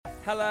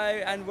Hello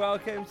and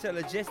welcome to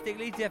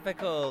Logistically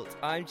Difficult.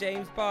 I'm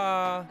James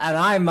Barr. And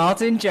I'm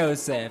Martin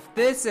Joseph.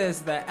 This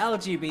is the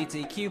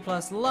LGBTQ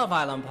plus Love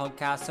Island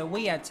podcast, so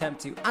we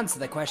attempt to answer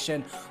the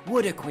question,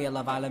 would a queer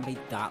Love Island be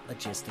that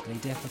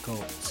logistically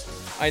difficult?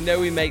 I know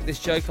we make this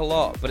joke a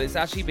lot, but it's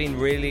actually been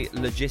really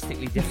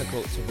logistically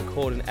difficult to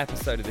record an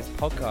episode of this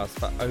podcast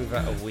for over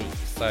a week.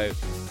 So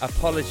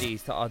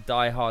apologies to our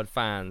diehard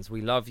fans. We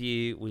love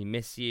you. We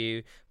miss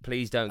you.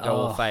 Please don't go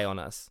all Faye on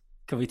us.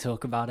 Can we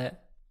talk about it?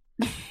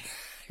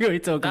 Can we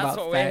talk That's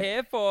about what Faye? we're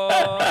here for.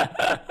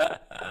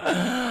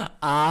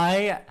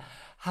 I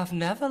have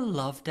never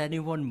loved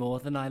anyone more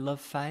than I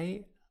love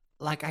Faye.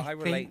 Like, I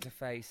relate think to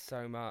Faye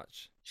so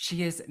much.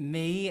 she is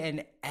me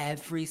in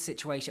every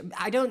situation.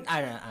 I don't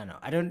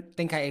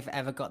think I've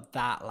ever got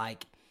that,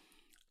 like,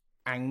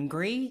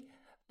 angry,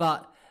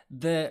 but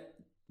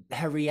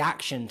her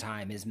reaction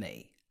time is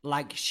me.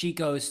 Like, she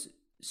goes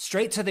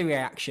straight to the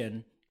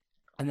reaction,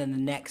 and then the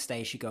next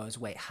day she goes,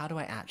 wait, how do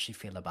I actually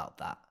feel about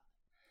that?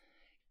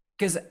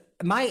 Because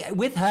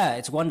with her,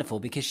 it's wonderful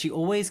because she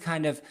always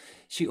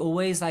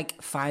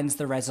like finds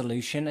the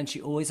resolution, and she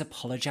always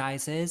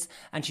apologizes,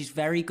 and she's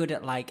very good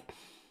at, like,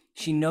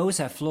 she knows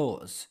her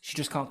flaws. She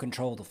just can't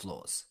control the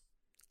flaws.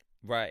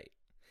 Right.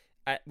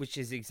 Which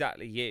is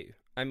exactly you.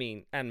 I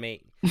mean, and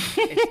me.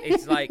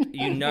 It's like,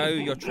 you know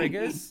your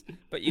triggers,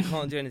 but you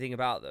can't do anything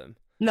about them.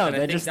 No, and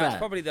they're I think just that's there.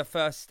 probably the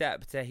first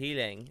step to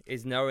healing,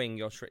 is knowing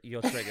your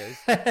triggers.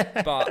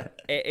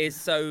 But it is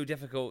so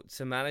difficult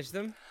to manage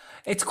them.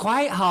 It's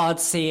quite hard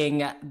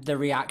seeing the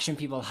reaction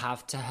people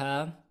have to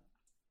her,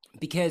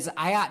 because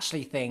I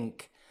actually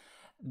think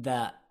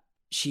that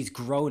she's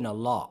grown a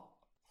lot.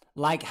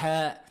 Like,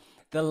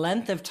 the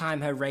length of time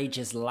her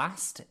rages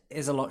last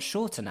is a lot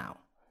shorter now.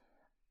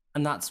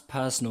 And that's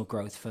personal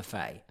growth for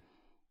Faye.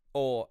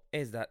 Or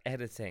is that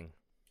editing?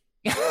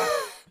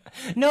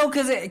 No,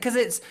 because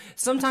it's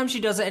sometimes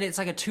she does it and it's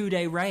like a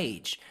 2-day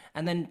rage.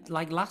 And then,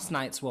 like, last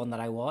night's one that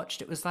I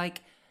watched, it was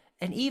like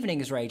an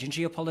evening's rage, and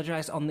she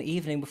apologized on the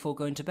evening before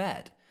going to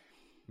bed.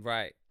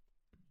 Right.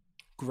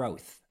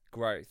 Growth.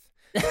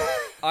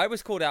 I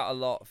was called out a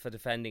lot for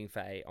defending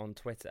Faye on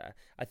Twitter.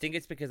 I think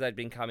it's because I'd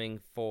been coming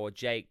for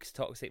Jake's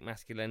toxic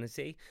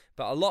masculinity,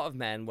 but a lot of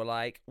men were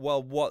like,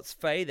 well, what's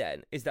Faye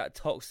then? Is that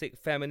toxic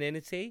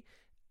femininity?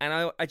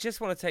 And I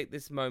just want to take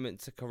this moment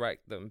to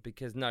correct them,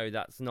 because no,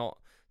 that's not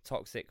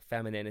toxic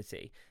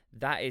femininity.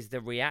 That is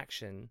the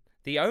reaction,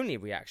 the only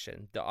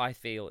reaction that I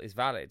feel is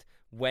valid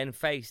when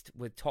faced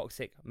with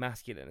toxic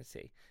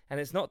masculinity. And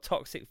it's not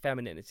toxic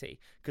femininity,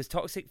 because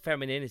toxic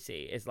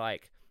femininity is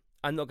like,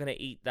 I'm not going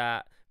to eat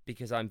that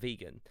because I'm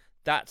vegan.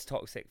 That's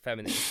toxic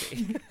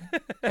femininity.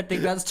 I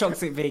think that's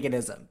toxic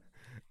veganism.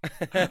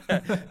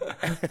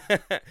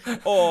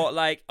 Or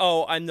like,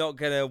 oh, I'm not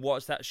going to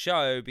watch that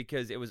show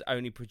because it was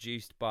only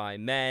produced by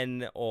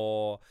men,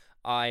 or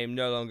I'm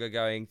no longer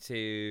going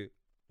to...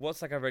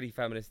 What's like a really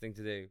feminist thing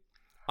to do?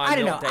 I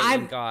don't know.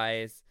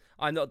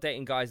 I'm not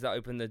dating guys that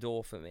open the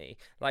door for me.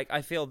 Like,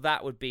 I feel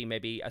that would be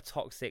maybe a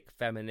toxic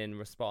feminine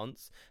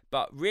response.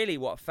 But really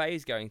what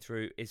Faye's going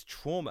through is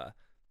trauma.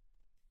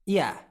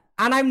 Yeah.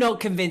 And I'm not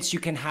convinced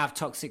you can have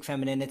toxic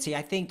femininity.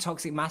 I think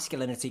toxic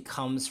masculinity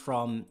comes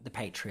from the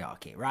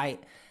patriarchy,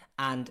 right?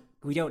 And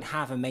we don't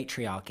have a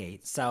matriarchy.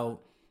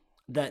 So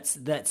I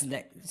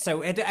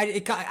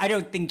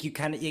don't think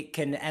it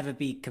can ever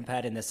be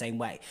compared in the same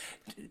way.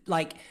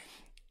 Like,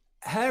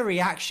 her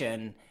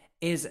reaction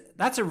is,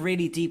 that's a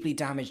really deeply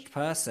damaged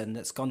person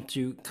that's gone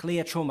through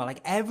clear trauma.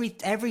 Like,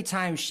 every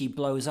time she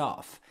blows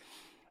off,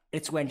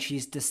 it's when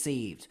she's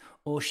deceived,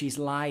 or she's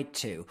lied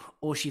to,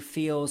 or she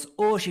feels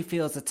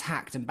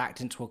attacked and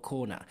backed into a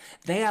corner.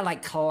 They are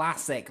like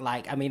classic,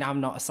 like, I mean, I'm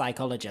not a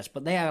psychologist,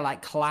 but they are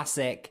like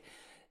classic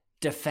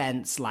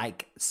defense,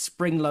 like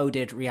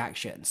spring-loaded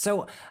reactions.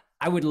 So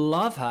I would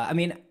love her. I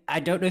mean, I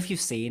don't know if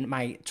you've seen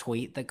my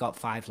tweet that got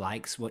 5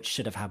 likes, which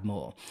should have had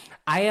more.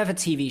 I have a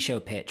TV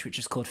show pitch, which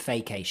is called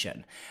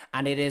Fayecation.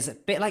 And it is a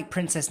bit like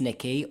Princess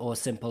Nikki or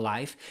Simple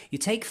Life. You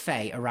take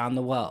Faye around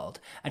the world,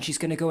 and she's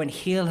going to go and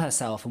heal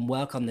herself and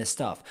work on this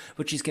stuff.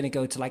 But she's going to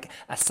go to like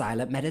a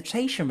silent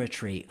meditation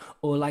retreat,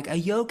 or like a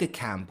yoga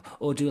camp,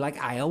 or do like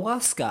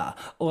ayahuasca,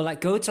 or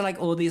like go to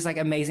like all these like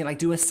amazing, like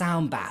do a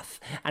sound bath.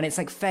 And it's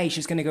like Faye,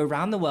 she's going to go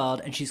around the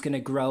world, and she's going to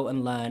grow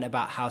and learn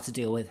about how to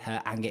deal with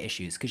her anger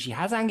issues. Because she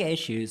has anger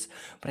issues,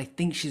 but I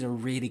think she's a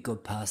really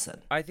good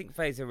person. I think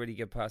Faye's a really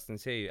good person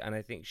too, and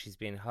I think she's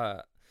been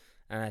hurt,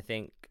 and I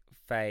think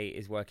Faye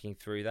is working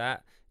through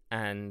that,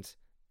 and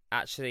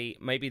actually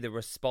maybe the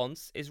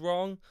response is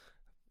wrong,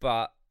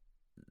 but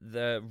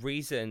the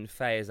reason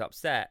Faye is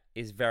upset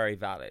is very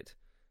valid.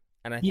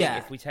 And I think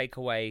if we take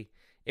away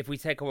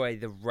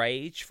the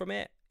rage from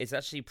it, it's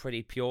actually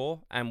pretty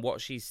pure, and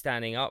what she's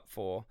standing up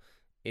for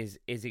is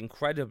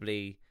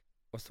incredibly,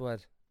 what's the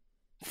word?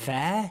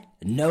 Fair?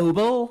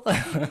 Noble?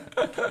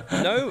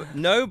 No,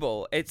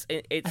 noble. It's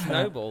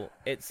noble.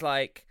 It's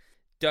like,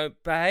 don't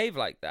behave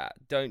like that.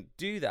 Don't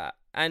do that.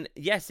 And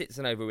yes, it's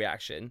an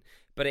overreaction,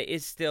 but it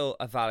is still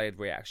a valid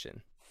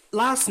reaction.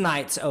 last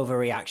night's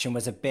overreaction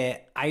was a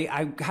bit.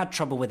 I had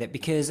trouble with it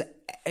because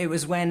it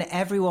was when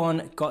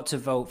everyone got to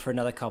vote for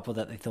another couple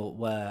that they thought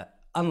were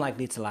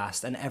unlikely to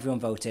last, and everyone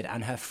voted,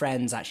 and her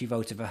friends actually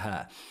voted for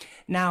her.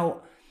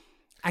 Now,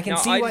 I can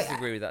see I why.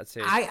 disagree with that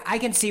too. I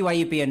can see why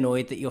you'd be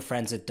annoyed that your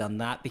friends had done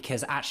that,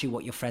 because actually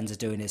what your friends are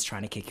doing is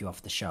trying to kick you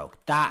off the show.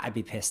 That I'd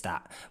be pissed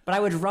at. But I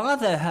would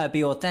rather her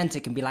be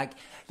authentic and be like,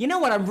 you know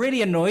what, I'm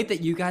really annoyed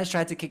that you guys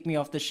tried to kick me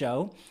off the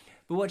show.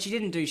 But what she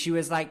didn't do, she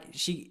was like,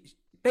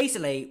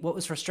 basically what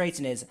was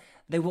frustrating is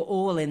they were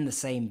all in the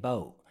same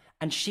boat.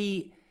 And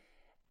she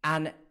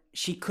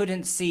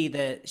couldn't see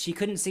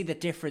the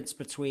difference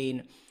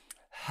between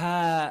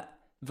her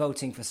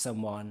voting for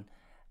someone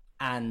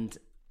and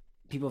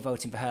people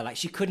voting for her. Like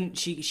she couldn't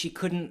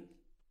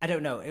I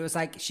don't know, it was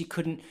like she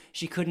couldn't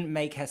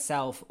make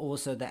herself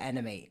also the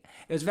enemy.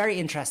 It was very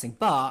interesting,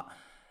 but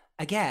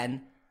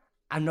again,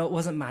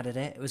 wasn't mad at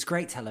it. It was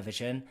great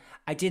television.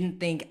 I didn't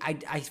think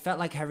I felt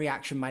like her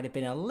reaction might have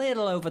been a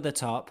little over the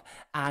top,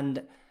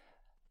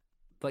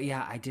 but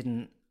yeah, I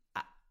don't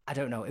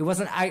know. It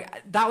wasn't.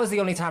 That was the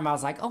only time I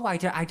was like, oh, I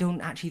don't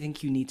actually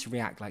think you need to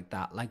react like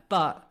that. Like,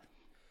 but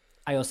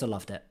I also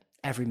loved it,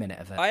 every minute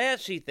of it. I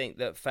actually think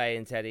that Faye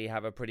and Teddy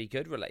have a pretty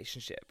good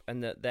relationship,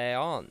 and that they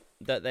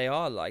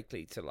are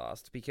likely to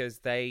last because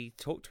they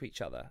talk to each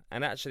other,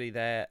 and actually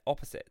they're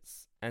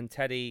opposites. And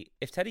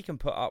if Teddy can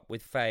put up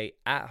with Faye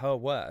at her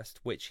worst,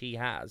 which he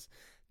has,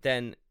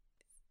 then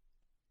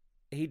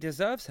he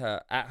deserves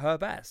her at her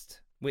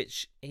best,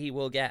 which he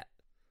will get.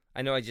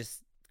 I know I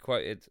just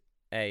quoted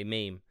a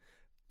meme,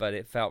 but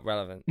it felt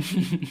relevant.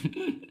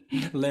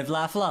 Live,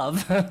 laugh,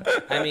 love.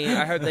 I mean,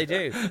 I hope they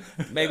do.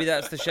 Maybe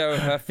that's the show of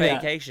her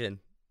vacation. Yeah.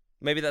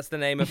 Maybe that's the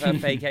name of her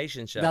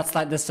vacation show. That's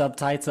like the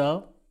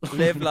subtitle.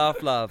 Live,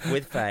 laugh, love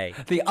with Faye.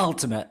 The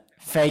ultimate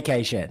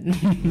vacation.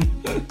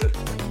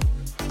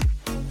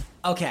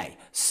 Okay,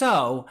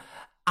 so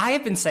I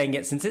have been saying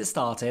it since it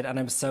started, and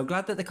I'm so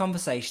glad that the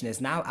conversation is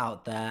now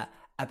out there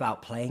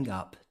about playing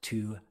up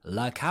to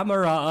La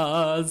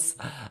Cameras.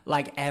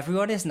 Like,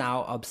 everyone is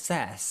now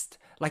obsessed.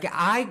 Like,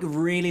 I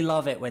really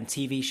love it when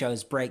TV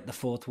shows break the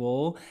fourth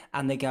wall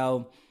and they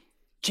go,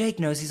 Jake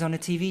knows he's on a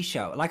TV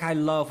show. Like, I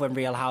love when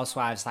Real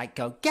Housewives, like,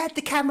 go, get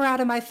the camera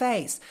out of my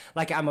face.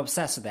 Like, I'm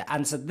obsessed with it.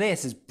 And so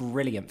this is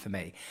brilliant for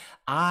me.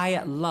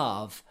 I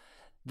love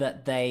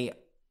that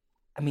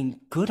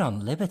good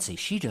on Liberty.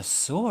 She just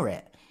saw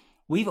it.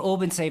 We've all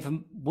been saying for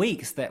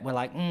weeks that we're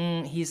like,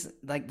 he's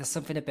like, there's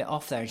something a bit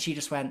off there. And she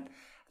just went,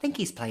 I think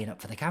he's playing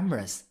up for the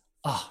cameras.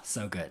 Oh,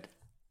 so good.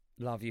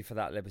 Love you for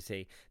that,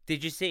 Liberty.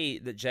 Did you see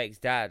that Jake's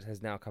dad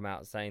has now come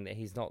out saying that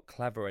he's not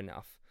clever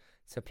enough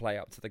to play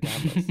up to the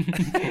cameras?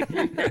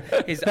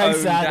 His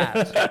own dad.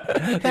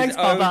 His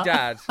own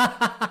dad.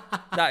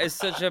 That is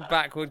such a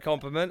backward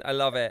compliment. I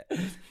love it.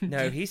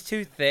 No, he's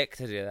too thick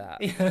to do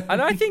that.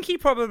 And I think he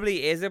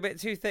probably is a bit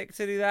too thick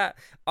to do that.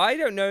 I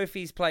don't know if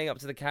he's playing up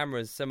to the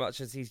cameras so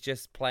much as he's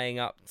just playing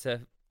up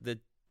to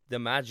the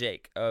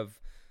magic of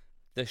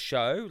the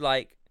show.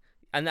 Like,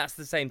 and that's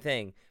the same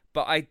thing.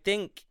 But I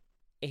think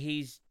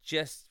he's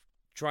just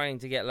trying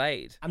to get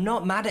laid. I'm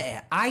not mad at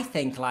it. I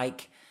think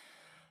like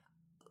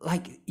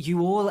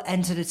you all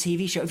entered a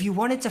TV show. If you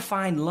wanted to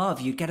find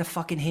love, you'd get a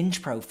fucking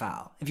Hinge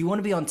profile. If you want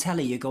to be on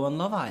telly, you go on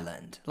Love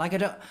Island. Like, I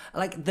don't,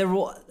 like, they're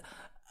all,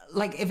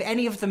 like, if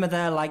any of them are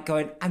there, like,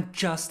 going, I'm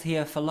just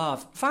here for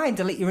love, fine,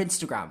 delete your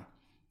Instagram.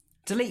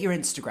 Delete your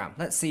Instagram.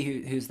 Let's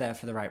see who's there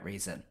for the right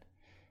reason.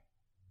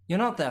 You're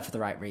not there for the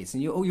right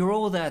reason. You're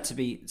all there to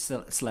be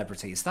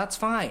celebrities. That's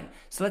fine.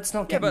 So let's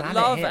not get mad at him.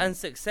 But love and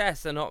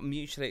success are not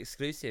mutually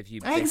exclusive.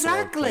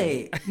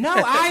 Exactly. No,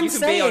 I'm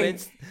saying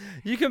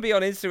you can be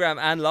on Instagram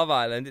and Love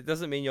Island. It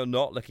doesn't mean you're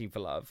not looking for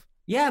love.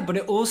 Yeah, but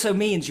it also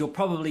means you're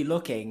probably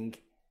looking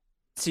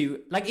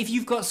to, like, if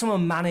you've got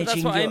someone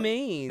managing. But that's what I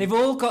mean. They've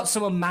all got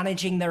someone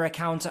managing their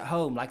account at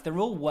home. Like, they're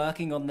all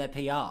working on their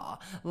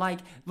PR. Like,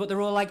 but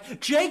they're all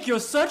like, Jake, you're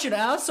such an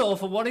asshole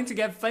for wanting to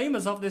get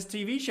famous off this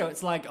TV show.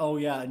 It's like, oh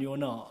yeah, and you're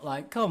not.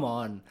 Like, come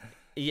on.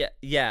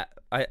 Yeah,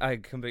 I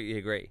completely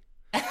agree.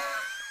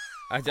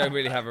 I don't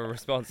really have a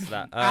response to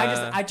that.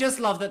 I just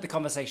love that the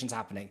conversation's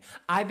happening.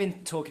 I've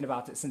been talking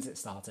about it since it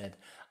started,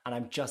 and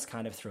I'm just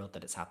kind of thrilled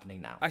that it's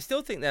happening now. I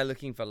still think they're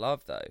looking for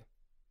love, though.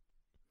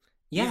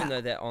 Yeah. Even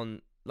though they're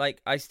on,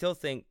 like, I still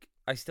think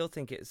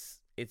it's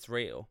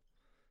real.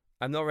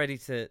 I'm not ready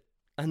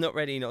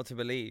not to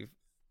believe.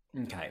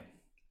 Okay.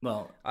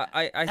 Well,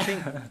 I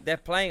think they're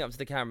playing up to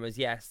the cameras.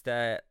 Yes,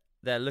 they're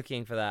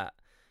looking for that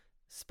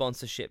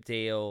sponsorship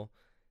deal.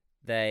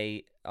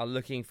 They are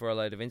looking for a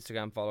load of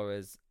Instagram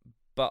followers,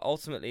 but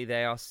ultimately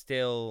they are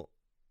still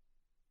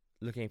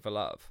looking for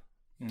love.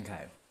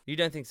 Okay. You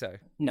don't think so?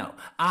 No.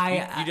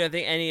 You don't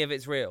think any of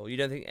it's real? You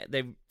don't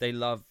think they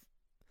love?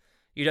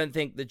 You don't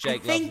think that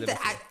Jake loves Liberty?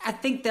 I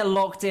think they're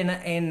locked in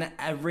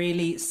a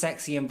really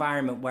sexy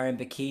environment, wearing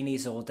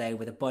bikinis all day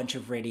with a bunch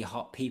of really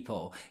hot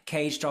people,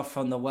 caged off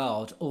from the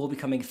world, all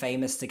becoming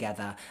famous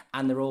together,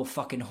 and they're all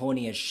fucking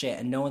horny as shit,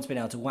 and no one's been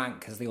able to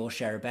wank because they all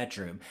share a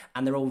bedroom,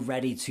 and they're all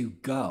ready to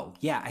go.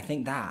 Yeah, I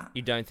think that.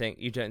 You don't think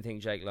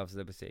Jake loves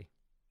Liberty?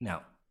 No.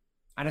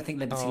 I don't think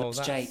Liberty loves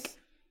Jake.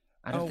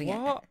 I don't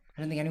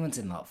think anyone's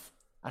in love.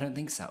 I don't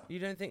think so. You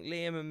don't think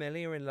Liam and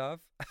Millie are in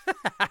love?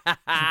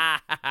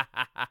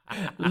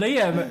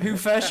 Liam, who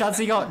first chance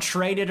he got,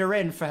 traded her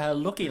in for her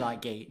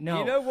looky-likey. No.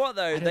 You know what,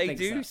 though? They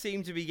do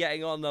seem to be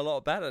getting on a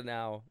lot better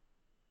now.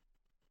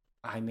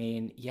 I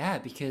mean, yeah,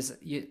 because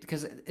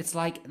it's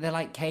like they're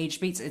like cage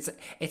beats.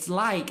 It's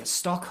like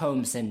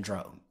Stockholm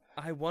syndrome.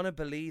 I want to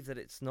believe that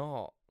it's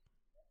not.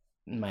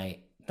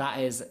 Mate,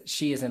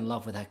 she is in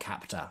love with her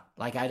captor.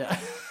 Like, I don't...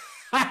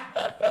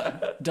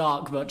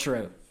 Dark but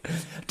true.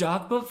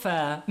 Dark but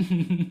fair.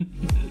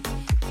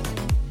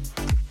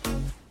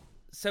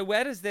 So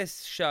where does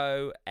this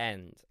show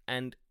end?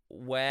 And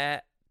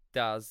where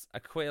does A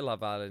Queer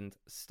Love Island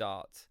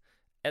start?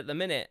 At the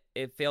minute,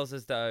 it feels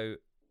as though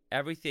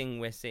everything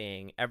we're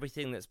seeing,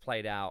 everything that's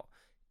played out,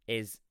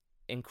 is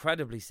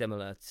incredibly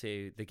similar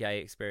to the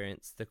gay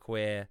experience, the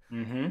queer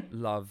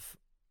love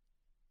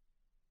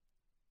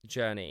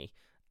journey.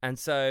 And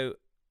so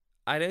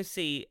I don't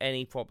see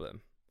any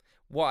problem.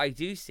 What I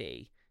do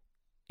see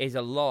is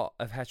a lot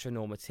of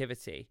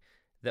heteronormativity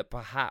that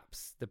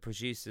perhaps the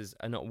producers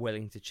are not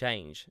willing to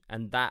change.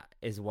 And that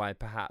is why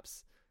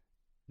perhaps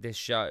this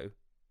show,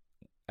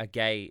 a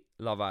gay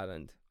Love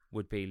Island,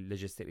 would be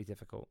logistically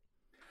difficult.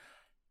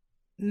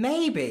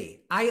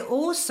 Maybe.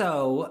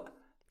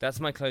 That's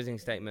my closing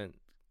statement.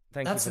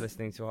 Thank you for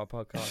listening to our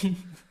podcast.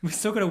 We've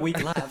still got a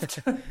week left.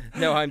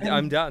 No,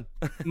 I'm done.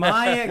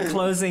 My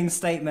closing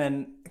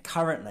statement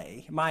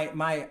currently,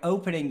 my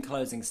opening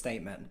closing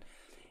statement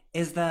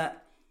is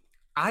that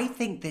I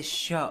think this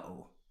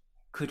show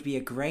could be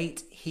a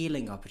great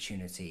healing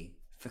opportunity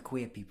for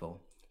queer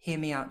people. Hear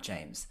me out,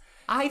 James.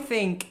 I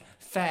think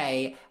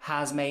Faye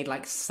has made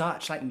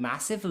such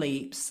massive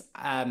leaps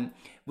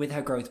with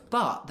her growth,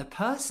 but the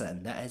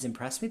person that has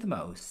impressed me the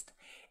most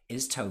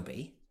is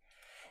Toby.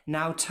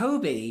 Now,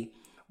 Toby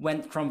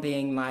went from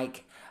being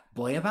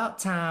boy about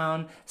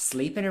town,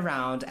 sleeping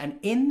around, and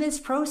in this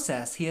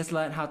process, he has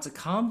learned how to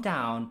calm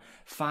down,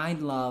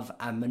 find love,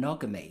 and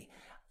monogamy.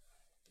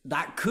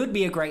 That could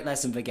be a great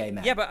lesson for gay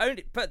men. Yeah,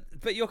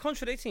 but you're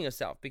contradicting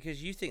yourself,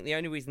 because you think the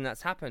only reason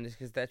that's happened is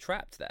because they're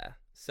trapped there.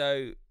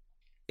 So,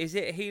 is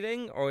it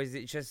healing or is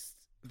it just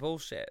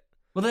bullshit?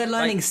 Well, they're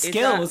learning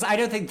skills. I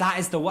don't think that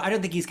is I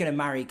don't think he's going to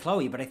marry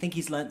Chloe, but I think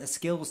he's learned the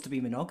skills to be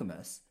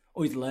monogamous,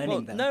 or he's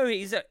learning them. No,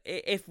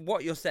 if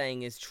what you're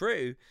saying is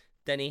true,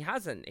 then he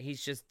hasn't.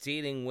 He's just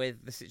dealing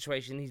with the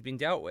situation he's been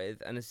dealt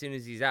with, and as soon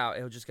as he's out,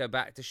 he'll just go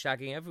back to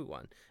shagging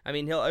everyone. I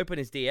mean, he'll open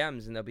his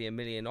DMs and there'll be a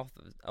million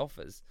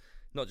offers.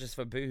 Not just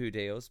for boohoo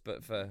deals,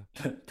 but for...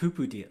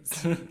 Poo-poo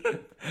deals.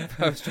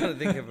 I was trying to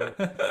think of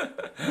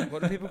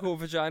what do people call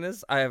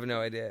vaginas? I have no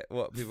idea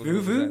what people call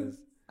vaginas.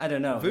 I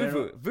don't know.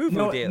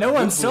 Voo-voo deals. No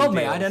one sold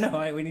me. I don't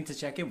know. We need to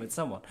check in with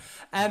someone.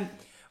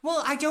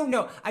 Well, I don't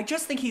know. I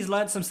just think he's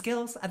learned some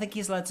skills. I think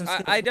he's learned some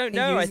skills. I don't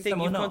know. I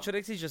think you've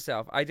contradicted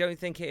yourself. I don't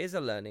think it is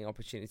a learning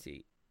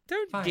opportunity.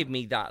 Don't give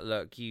me that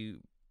look,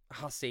 you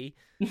hussy.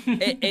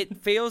 It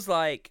feels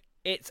like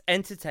it's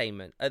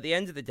entertainment. At the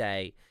end of the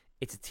day,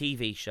 it's a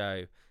TV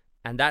show,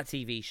 and that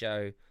TV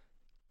show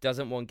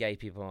doesn't want gay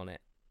people on it.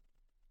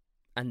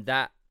 And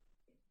that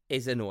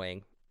is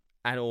annoying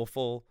and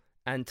awful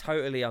and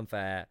totally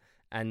unfair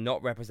and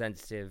not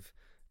representative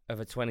of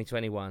a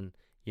 2021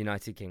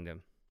 United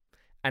Kingdom.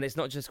 And it's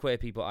not just queer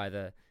people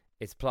either.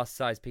 It's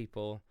plus-size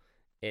people.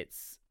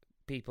 It's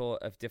people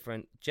of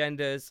different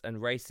genders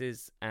and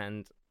races.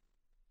 And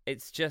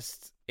it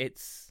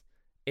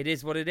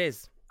is what it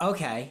is.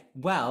 Okay,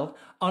 well,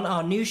 on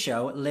our new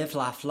show, Live,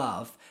 Laugh,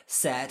 Love,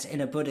 set in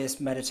a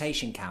Buddhist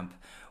meditation camp,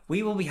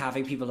 we will be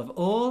having people of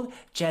all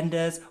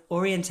genders,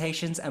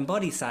 orientations, and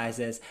body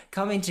sizes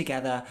coming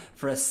together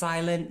for a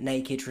silent,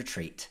 naked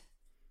retreat.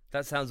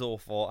 That sounds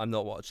awful. I'm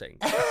not watching.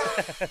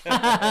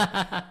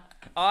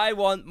 I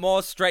want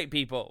more straight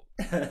people.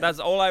 That's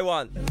all I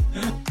want.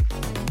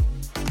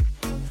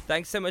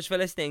 Thanks so much for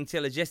listening to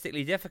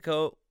Logistically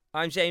Difficult.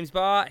 I'm James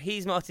Barr.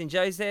 He's Martin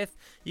Joseph.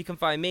 You can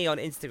find me on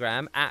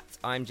Instagram at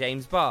I'm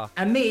James Barr.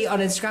 And me on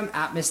Instagram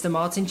at Mr.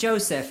 Martin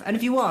Joseph. And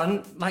if you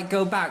want,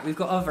 go back. We've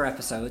got other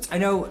episodes. I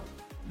know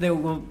they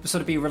will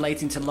sort of be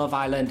relating to Love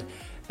Island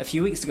a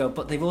few weeks ago,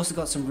 but they've also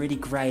got some really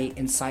great,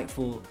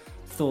 insightful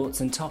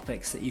thoughts and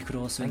topics that you could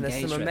also engage with.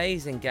 And there's some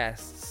amazing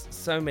guests.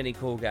 So many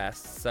cool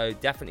guests. So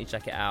definitely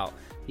check it out.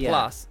 Yeah.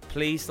 Plus,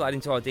 please slide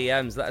into our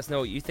DMs. Let us know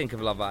what you think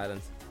of Love Island.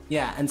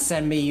 Yeah, and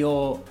send me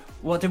your...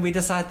 What did we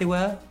decide they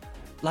were?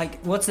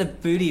 What's the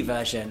booty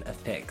version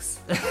of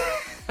pics?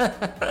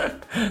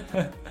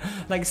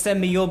 Send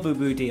me your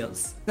boo-boo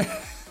deals.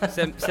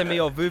 send me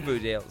your boo-boo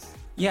deals.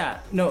 Yeah,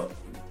 no,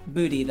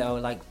 booty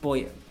though,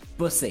 boy,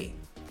 bussy.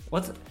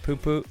 What's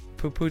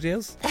poo-poo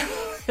deals?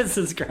 This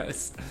is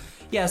gross.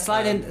 Yeah,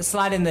 slide in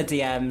the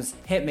DMs,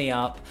 hit me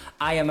up.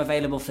 I am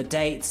available for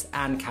dates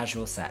and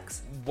casual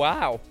sex.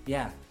 Wow.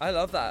 Yeah. I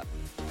love that.